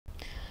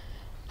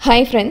Hi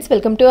friends,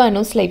 welcome to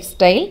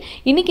anuslifestyle.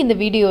 இன்னைக்கு இந்த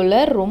வீடியோல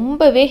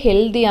ரொம்பவே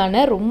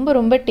ஹெல்தியான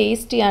ரொம்ப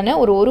டேஸ்டியான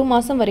ஒரு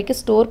மாசம் வரைக்கும்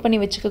ஸ்டோர் பண்ணி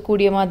வச்சுக்க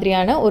கூடிய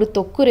மாதிரியான ஒரு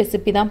தொக்கு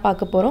ரெசிபி தான்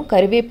பார்க்க போறோம்.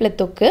 கறிவேப்பிலை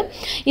தொக்கு.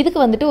 இதுக்கு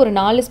வந்துட்டு ஒரு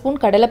 4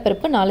 ஸ்பூன்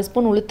கடலைப்பருப்பு, 4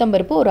 ஸ்பூன் உளுத்தம்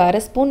பருப்பு, ஒரு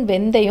 1/2 ஸ்பூன்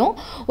வெந்தயம்,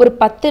 ஒரு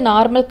 10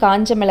 நார்மல்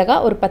காஞ்ச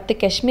மிளகாய், ஒரு 10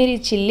 காஷ்மீரி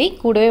சில்லி,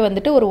 கூடவே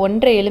வந்துட்டு ஒரு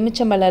 1.5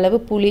 எலுமிச்சம்பழ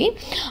அளவு புளி.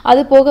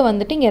 அது போக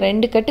வந்துட்டு இங்க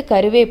 2 கட்டு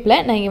கறிவேப்பிலை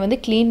நான் இங்க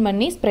வந்து க்ளீன்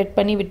பண்ணி ஸ்ப்ரெட்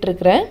பண்ணி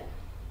விட்டுருக்கேன்.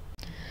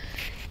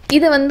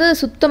 இது வந்து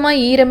சுத்தமா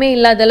ஈரமே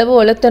இல்லாத அளவு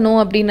உலத்தணும்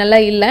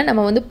அப்படினெல்லாம் இல்ல.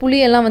 நம்ம வந்து புளி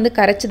எல்லாம் வந்து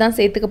கரைச்சு தான்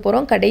சேர்த்துக்க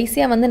போறோம்.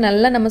 கடைசியா வந்து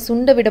நல்லா நம்ம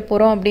சுண்ட விட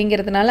போறோம்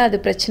அப்படிங்கிறதுனால அது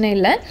பிரச்சனை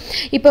இல்ல.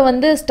 இப்போ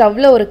வந்து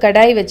ஸ்டவ்ல ஒரு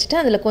கடாய் வச்சிட்டு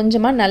அதுல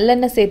கொஞ்சமா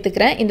நல்லெண்ணெய்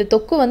சேர்த்துக்கிறேன். இந்த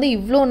தொக்கு வந்து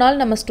இவ்ளோ நாள்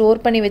நம்ம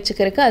ஸ்டோர் பண்ணி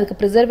வச்சுக்கிறதுக்கு அதுக்கு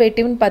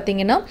பிரிசர்வேட்டிவ்னு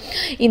பாத்தீங்கன்னா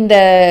இந்த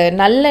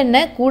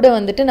நல்லெண்ணெய் கூட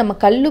வந்துட்டு நம்ம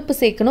கல்லுப்பு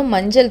சேர்க்கணும்,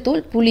 மஞ்சள்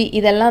தூள், புளி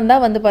இதெல்லாம்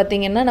தான் வந்து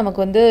பாத்தீங்கன்னா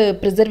நமக்கு வந்து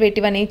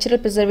பிரிசர்வேட்டிவா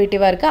நேச்சுரல்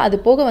பிரிசர்வேட்டிவா இருக்கு. அது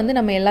போக வந்து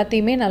நம்ம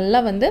எல்லாத்தையுமே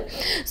நல்லா வந்து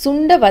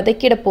சுண்ட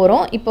வதக்கிட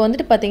போறோம். இப்போ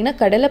வந்துட்டு பாத்தீங்கன்னா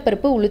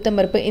கடலைப்பருப்பு, உளுத்தம்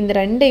பருப்பு இந்த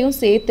ரெண்டையும்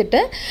சேர்த்துட்டு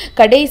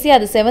கடைசியா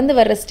அது செவந்து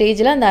வர்ற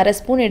ஸ்டேஜ்ல அந்த 1/2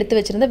 ஸ்பூன் எடுத்து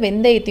வச்சிருந்த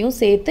வெந்தயத்தையும்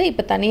சேர்த்து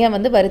இப்போ தனியா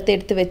வந்து வறுத்து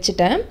எடுத்து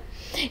வச்சிட்டேன்.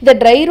 இத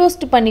ட்ரை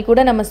ரோஸ்ட் பண்ணி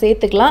கூட நம்ம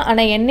சேர்த்துக்கலாம்.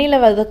 ஆனா எண்ணெயில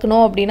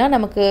வதக்கணும் அப்படினா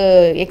நமக்கு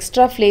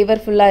எக்ஸ்ட்ரா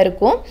ஃப்ளேவர்ஃபுல்லா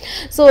இருக்கும்.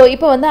 சோ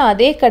இப்போ வந்து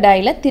அதே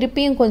கடாயில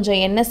திருப்பியும்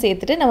கொஞ்சம் எண்ணெய்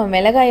சேர்த்துட்டு நம்ம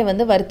மிளகாயை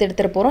வந்து வறுத்து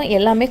எடுத்துற போறோம்.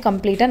 எல்லாமே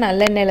கம்ப்ளீட்டா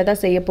நல்லெண்ணெயில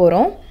தான் செய்ய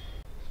போறோம்.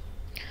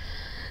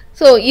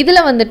 So இதுல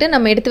வந்துட்டு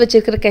நம்ம எடுத்து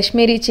வச்சிருக்கிற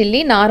காஷ்மீரி சில்லி,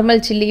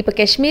 நார்மல் சில்லி. இப்போ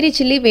காஷ்மீரி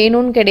சில்லி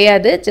வேணும்னு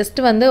கிடையாது. ஜஸ்ட்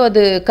வந்து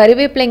அது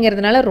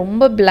கறிவேப்பிலைங்கிறதுனால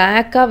ரொம்ப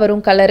பிளாக்கா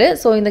வரும் கலர்.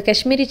 சோ இந்த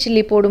காஷ்மீரி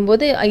சில்லி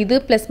போடும்போது இது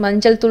ப்ளஸ்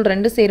மஞ்சள் தூள்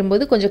ரெண்டு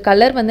சேரும்போது கொஞ்சம்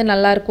கலர் வந்து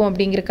நல்லா இருக்கும்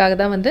அப்படிங்கிறதுக்காக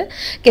தான் வந்து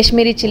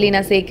காஷ்மீரி சில்லி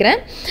நான் சேர்க்கிறேன்.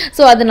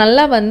 சோ அது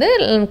நல்லா வந்து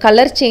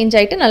கலர் சேஞ்ச்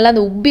ஆயிட்டு நல்லா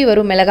அந்த உப்பி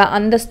வரும் மிளகாய்.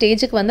 அந்த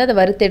ஸ்டேஜுக்கு வந்து அதை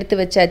வறுத்து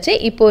எடுத்து வச்சாச்சு.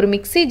 இப்போ ஒரு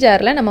மிக்ஸி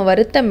ஜார்ல நம்ம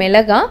வறுத்த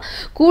மிளகாய்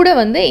கூட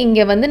வந்து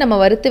இங்க வந்து நம்ம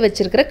வறுத்து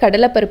வச்சிருக்கிற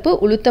கடலைப்பருப்பு,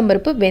 உளுத்தம்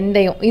பருப்பு,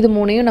 வெந்தயம் இது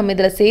மூணையும் நம்ம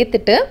இதல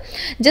சேர்த்துட்டு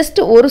ஜஸ்ட்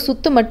ஒரு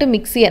சுத்து மட்டும்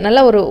மிக்ஸியை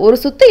நல்லா ஒரு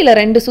சுத்து இல்ல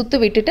 2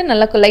 சுத்து விட்டுட்டு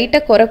நல்லா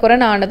லைட்டா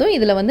கொரகொரன்னு ஆனதும்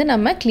இதுல வந்து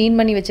நம்ம க்ளீன்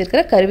பண்ணி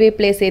வச்சிருக்கிற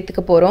கறிவேப்பிலையை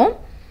சேர்த்துக்க போறோம்.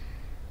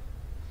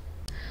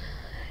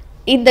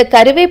 இந்த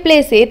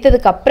கறிவேப்பிலையை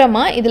சேர்த்ததுக்கு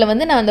அப்புறமா இதுல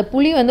வந்து நான் அந்த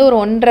புளி வந்து ஒரு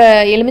 1.5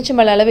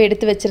 எலுமிச்சம்பழ அளவு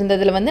எடுத்து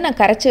வச்சிருந்ததுல வந்து நான்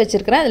கரைச்சு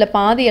வச்சிருக்கிறேன். அதுல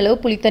பாதி அளவு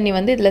புளி தண்ணி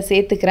வந்து இதுல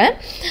சேர்த்துக்கிறேன்.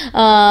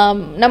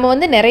 நம்ம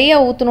வந்து நிறைய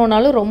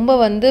ஊத்துனோம்னாலும் ரொம்ப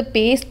வந்து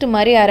பேஸ்ட்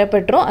மாதிரி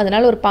அரைப்பட்டுரும்.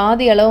 அதனால ஒரு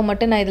பாதி அளவு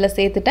மட்டும் நான் இதுல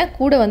சேர்த்துட்டேன்.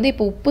 கூட வந்து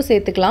இப்போ உப்பு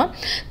சேர்த்துக்கலாம்.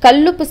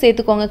 கல்லுப்பு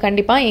சேர்த்துக்கோங்க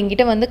கண்டிப்பா.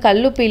 என்கிட்ட வந்து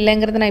கல்லுப்பு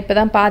இல்லைங்கிறத நான்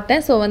இப்பதான்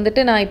பார்த்தேன். சோ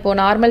வந்துட்டு நான் இப்போ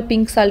நார்மல்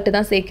பிங்க் சால்ட்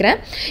தான் சேர்க்கிறேன்.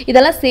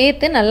 இதெல்லாம்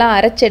சேர்த்து நல்லா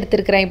அரைச்சு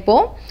எடுத்துக்கிறேன். இப்போ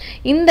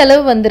இந்த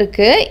அளவு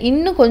வந்திருக்கு.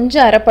 இன்னும்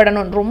கொஞ்சம்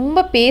அரைப்படணும். ரொம்ப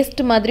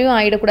பேஸ்ட் மாதிரியும்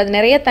ஆயிடக்கூடாது.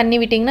 நிறைய தண்ணி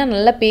விட்டீங்கன்னா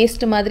நல்லா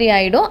பேஸ்ட் மாதிரி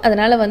ஆயிடும்.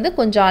 அதனால வந்து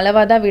கொஞ்சம்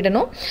அளவா தான்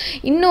விடணும்.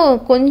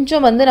 இன்னும்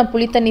கொஞ்சம் வந்து நான்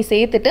புளி தண்ணி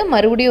சேர்த்துட்டு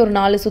மறுபடியும் ஒரு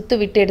 4 சுத்து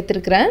விட்டு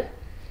எடுத்துக்கிறேன்.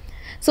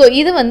 சோ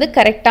இது வந்து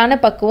கரெக்டான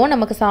பக்குவம்.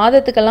 நமக்கு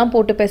சாதத்துக்கெல்லாம்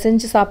போட்டு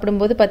பிசைஞ்சு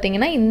சாப்பிடும்போது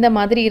பாத்தீங்கன்னா இந்த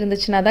மாதிரி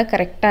இருந்துச்சுன்னா தான்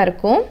கரெக்டா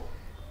இருக்கும்.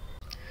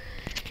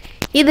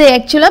 இது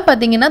ஆக்சுவலா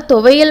பாத்தீங்கன்னா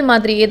துவையல்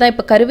மாதிரியே தான்.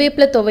 இப்ப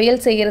கறிவேப்பிலை துவையல்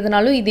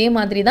செய்யறதுனாலும் இதே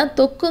மாதிரி தான்.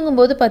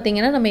 தொக்குங்கும்போது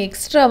பாத்தீங்கன்னா நம்ம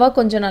எக்ஸ்ட்ராவா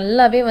கொஞ்சம்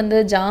நல்லாவே வந்து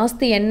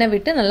ஜாஸ்தி எண்ணெய்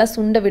விட்டு நல்லா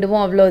சுண்ட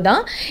விடுவோம்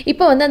அவ்வளவுதான்.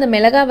 இப்போ வந்து அந்த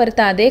மிளகாய்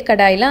வறுத்த அதே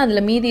கடாயில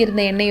அதுல மீதி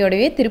இருந்த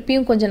எண்ணெயோடவே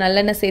திருப்பியும் கொஞ்சம்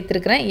நல்லெண்ணெய்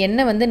சேர்த்துருக்கிறேன்.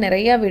 எண்ணெய் வந்து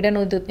நிறைய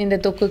விடணும் இந்த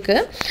தொக்குக்கு.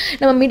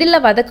 நம்ம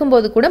மிடில்ல வதக்கும்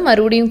போது கூட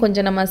மறுபடியும்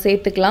கொஞ்சம் நம்ம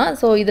சேர்த்துக்கலாம்.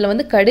 சோ இதுல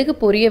வந்து கடுகு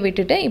பொரிய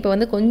விட்டுட்டு இப்போ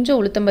வந்து கொஞ்சம்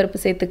உளுத்தம்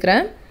பருப்பு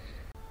சேர்த்துக்கிறேன்.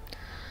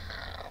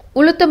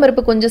 உளுத்தம்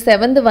பருப்பு கொஞ்சம்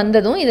செவந்து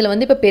வந்ததும் இதுல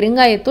வந்து இப்ப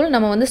பெருங்காயத்தூள்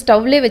நம்ம வந்து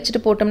ஸ்டவ்லயே வச்சிட்டு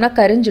போட்டோம்னா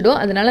கரிஞ்சிடும்.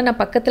 அதனால நான்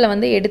பக்கத்துல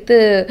வந்து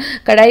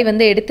கடாய்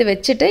வந்து எடுத்து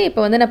வச்சிட்டு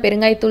இப்போ வந்து நான்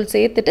பெருங்காயத்தூள்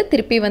சேர்த்துட்டு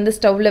திருப்பி வந்து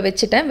ஸ்டவ்ல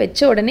வச்சிட்டேன்.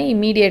 வெச்ச உடனே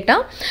இமிடியேட்டா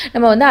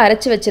நம்ம வந்து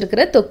அரைச்சு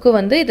வச்சிருக்கிற தொக்கு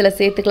வந்து இதுல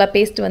சேர்த்துக்கலாம்.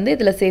 பேஸ்ட் வந்து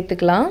இதுல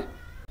சேர்த்துக்கலாம்.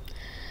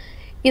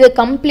 இத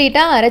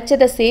கம்ப்ளீட்டா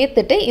அரைச்சத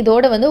சேர்த்துட்டு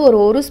இதோட வந்து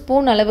ஒரு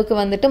ஸ்பூன் அளவுக்கு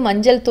வந்துட்டு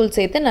மஞ்சள் தூள்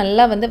சேர்த்து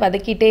நல்லா வந்து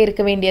வதக்கிட்டே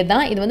இருக்க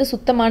வேண்டியதுதான். இது வந்து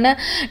சுத்தமான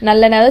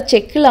நல்லெண்ணெய்,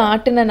 செக்குல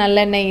ஆட்டுன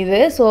நல்லெண்ணெய் இது.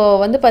 சோ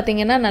வந்து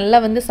பாத்தீங்கன்னா நல்லா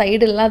வந்து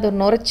சைடுலாம் அது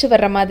நொரச்சு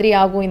வர்ற மாதிரி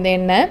ஆகும் இந்த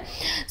எண்ணெய்.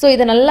 சோ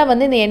இது நல்லா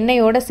வந்து இந்த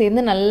எண்ணெயோட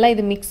சேர்ந்து நல்லா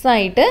இது மிக்ஸ்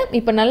ஆயிட்டு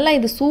இப்போ நல்லா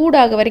இது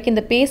சூடாக வரைக்கும்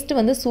இந்த பேஸ்ட்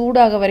வந்து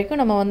சூடாக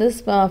வரைக்கும் நம்ம வந்து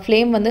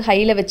ஃப்ளேம் வந்து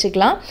ஹைல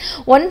வச்சுக்கலாம்.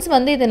 ஒன்ஸ்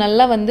வந்து இது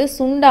நல்லா வந்து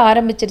சுண்ட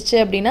ஆரம்பிச்சிருச்சு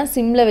அப்படினா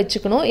சிம்ல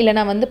வச்சுக்கணும்.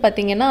 இல்லனா வந்து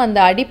பாத்தீங்கன்னா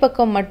அந்த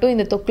அடிப்பக்கம் மட்டும்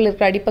இந்த தொக்குல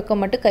இருக்கிற அடிப்பக்கம்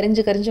மட்டும்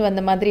கரிஞ்சு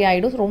வந்த மாதிரி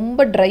ஆயிடும்.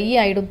 ரொம்ப ட்ரை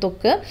ஆயிடும்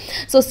தொக்கு.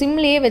 சோ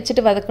சிம்லயே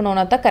வச்சிட்டு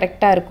வதக்கணும்னா தான்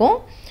கரெக்ட்டா இருக்கும்.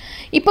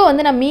 இப்போ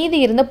வந்து நான் மீதி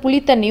இருந்த புளி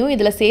தண்ணியும்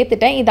இதுல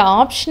சேர்த்துட்டேன். இது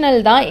ஆப்ஷனல்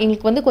தான்.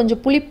 உங்களுக்கு வந்து கொஞ்சம்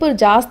புளிப்பு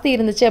ஜாஸ்தி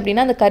இருந்துச்சு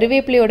அப்படினா அந்த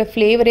கறிவேப்பிலையோட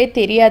ஃப்ளேவரே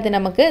தெரியாது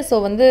நமக்கு. சோ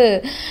வந்து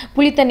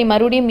புளி தண்ணி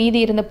மறுபடியும் மீதி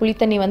இருந்த புளி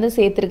தண்ணி வந்து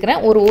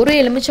சேர்த்துக்கிறேன். ஒரு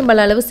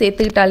எலுமிச்சம்பழ அளவு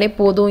சேர்த்துக்கிட்டாலே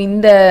போதும்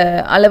இந்த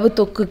அளவு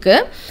தொக்குக்கு.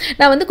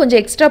 நான் வந்து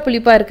கொஞ்சம் எக்ஸ்ட்ரா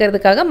புளிப்பா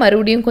இருக்கிறதுக்காக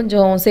மறுபடியும்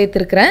கொஞ்சம்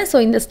சேர்த்துக்கிறேன்.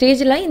 சோ இந்த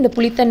ஸ்டேஜ்ல இந்த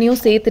புளி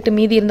தண்ணியும் சேர்த்துட்டு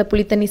மீதி இருந்த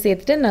புளி தண்ணி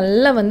சேர்த்துட்டு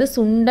நல்லா வந்து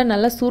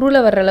நல்லா சுருள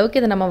வர்ற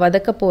அளவுக்கு இத நம்ம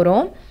வதக்க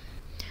போறோம்.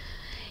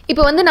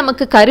 இப்போ வந்து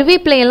நமக்கு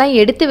கருவேப்பிலையெல்லாம்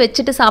எடுத்து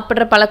வச்சுட்டு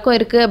சாப்பிட்ற பழக்கம்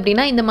இருக்குது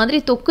அப்படின்னா இந்த மாதிரி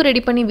தொக்கு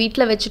ரெடி பண்ணி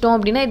வீட்டில் வச்சுட்டோம்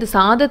அப்படின்னா இது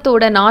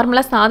சாதத்தோட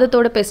நார்மலாக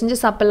சாதத்தோட பிசைஞ்சு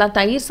சாப்பிட்லாம்.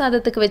 தயிர்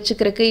சாதத்துக்கு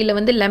வச்சுக்கிறதுக்கு, இல்லை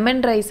வந்து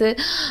லெமன் ரைஸு,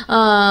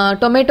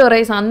 டொமேட்டோ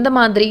ரைஸ் அந்த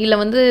மாதிரி, இல்லை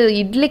வந்து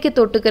இட்லிக்கு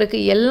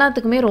தொட்டுக்கிறதுக்கு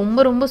எல்லாத்துக்குமே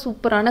ரொம்ப ரொம்ப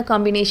சூப்பரான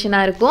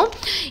காம்பினேஷனாக இருக்கும்.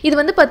 இது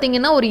வந்து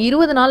பார்த்திங்கன்னா ஒரு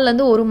 20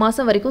 நாள்லேருந்து 1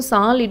 மாதம் வரைக்கும்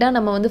சாலிடாக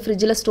நம்ம வந்து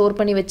ஃப்ரிட்ஜில் ஸ்டோர்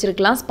பண்ணி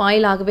வச்சுருக்கலாம்.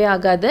 ஸ்பாயில் ஆகவே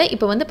ஆகாது.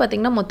 இப்போ வந்து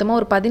பார்த்திங்கன்னா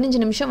மொத்தமாக ஒரு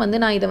 15 நிமிஷம்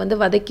வந்து நான் இதை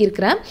வந்து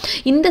வதக்கியிருக்கிறேன்.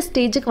 இந்த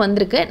ஸ்டேஜுக்கு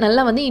வந்திருக்கு.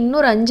 நல்லா வந்து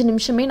இன்னொரு 5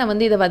 நிமிஷமே நான்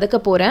வந்து இதை வதக்க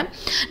போகிறேன்.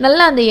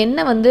 நல்லா அந்த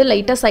எண்ணெய் வந்து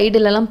லைட்டாக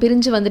சைடுலலாம்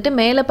பிரிஞ்சு வந்துட்டு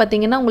மேலே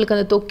பார்த்திங்கன்னா உங்களுக்கு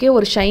அந்த தொக்கே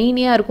ஒரு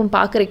ஷைனியாக இருக்கும்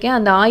பார்க்குறக்கே.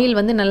 அந்த ஆயில்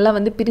வந்து நல்லா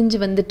வந்து பிரிஞ்சு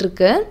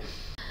வந்துட்டுருக்கு.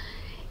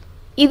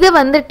 இதை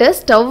வந்துட்டு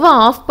ஸ்டவ்வை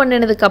ஆஃப்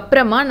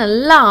பண்ணினதுக்கப்புறமா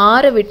நல்லா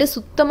ஆற விட்டு,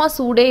 சுத்தமாக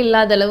சூடே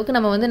இல்லாத அளவுக்கு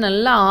நம்ம வந்து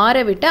நல்லா ஆற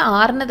விட்டு,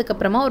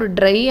 ஆறினதுக்கப்புறமா ஒரு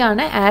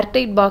ட்ரையான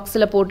ஏர்டைட்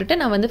பாக்ஸில் போட்டுட்டு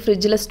நான் வந்து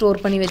ஃப்ரிட்ஜில்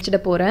ஸ்டோர் பண்ணி வச்சுட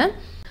போகிறேன்.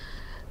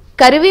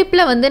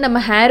 கருவேப்பிலை வந்து நம்ம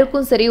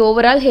ஹேருக்கும் சரி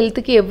ஓவரால்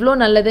ஹெல்த்துக்கு எவ்வளோ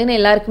நல்லதுன்னு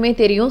எல்லாருக்குமே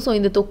தெரியும். ஸோ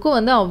இந்த தொக்கு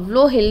வந்து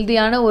அவ்வளோ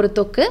ஹெல்த்தியான ஒரு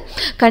தொக்கு.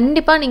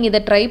 கண்டிப்பாக நீங்கள்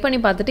இதை ட்ரை பண்ணி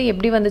பார்த்துட்டு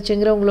எப்படி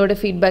வந்துச்சுங்கிற உங்களோட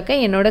ஃபீட்பேக்கை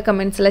என்னோட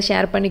கமெண்ட்ஸில்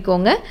ஷேர்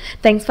பண்ணிக்கோங்க.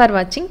 தேங்க்ஸ் ஃபார்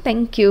வாட்சிங்.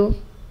 தேங்க்யூ.